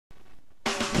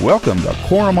Welcome to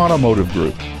Korum Automotive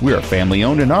Group. We are family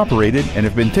owned and operated and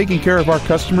have been taking care of our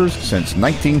customers since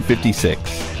 1956.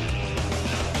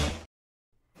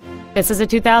 This is a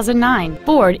 2009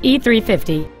 Ford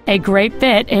E-350, a great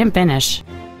fit and finish.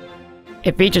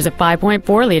 It features a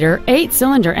 5.4-liter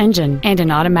 8-cylinder engine and an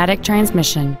automatic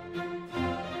transmission.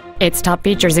 Its top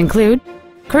features include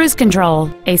cruise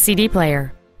control, a CD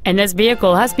player, and this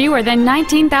vehicle has fewer than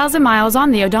 19,000 miles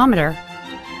on the odometer.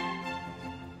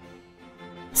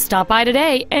 Stop by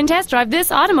today and test drive this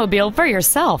automobile for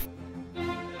yourself.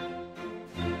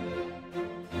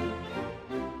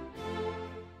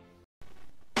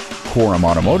 Korum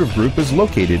Automotive Group is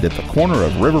located at the corner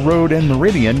of River Road and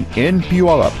Meridian in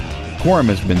Puyallup. Korum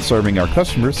has been serving our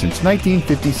customers since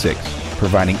 1956,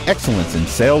 providing excellence in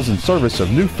sales and service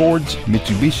of new Fords,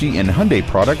 Mitsubishi, and Hyundai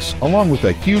products, along with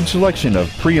a huge selection of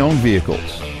pre-owned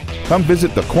vehicles. Come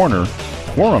visit the corner,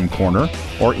 Korum Corner,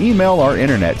 or email our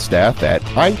internet staff at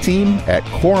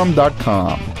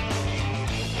iteam@korum.com.